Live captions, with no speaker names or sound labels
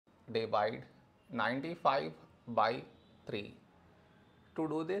divide 95 by 3. To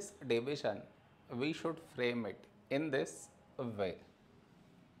do this division, we should frame it in this way.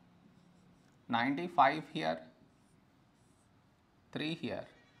 95 here, 3 here.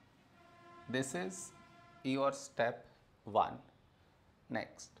 This is your step 1.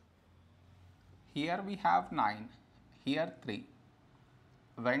 Next, here we have 9, here 3.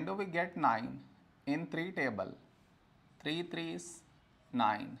 When do we get 9? In 3 table, 3 3s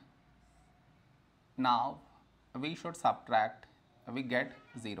 9. Now we should subtract, we get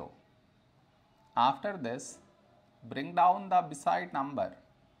 0. After this, bring down the beside number.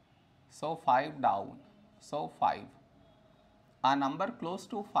 So 5 down, so 5. A number close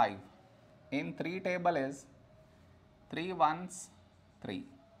to 5 in 3 table is 3 ones 3.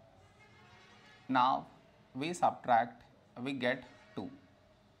 Now we subtract, we get 2.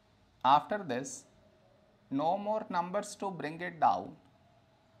 After this, no more numbers to bring it down.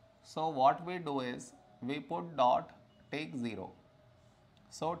 So what we do is, we put dot, take 0.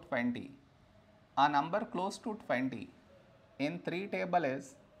 So 20. A number close to 20 in 3 table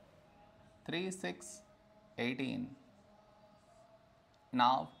is 3 6 18.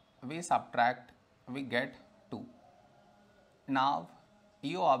 Now we subtract, we get 2. Now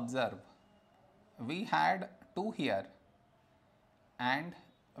you observe, we had 2 here and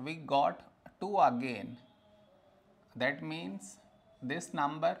we got 2 again. That means this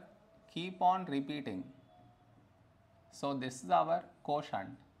number keep on repeating. So this is our quotient.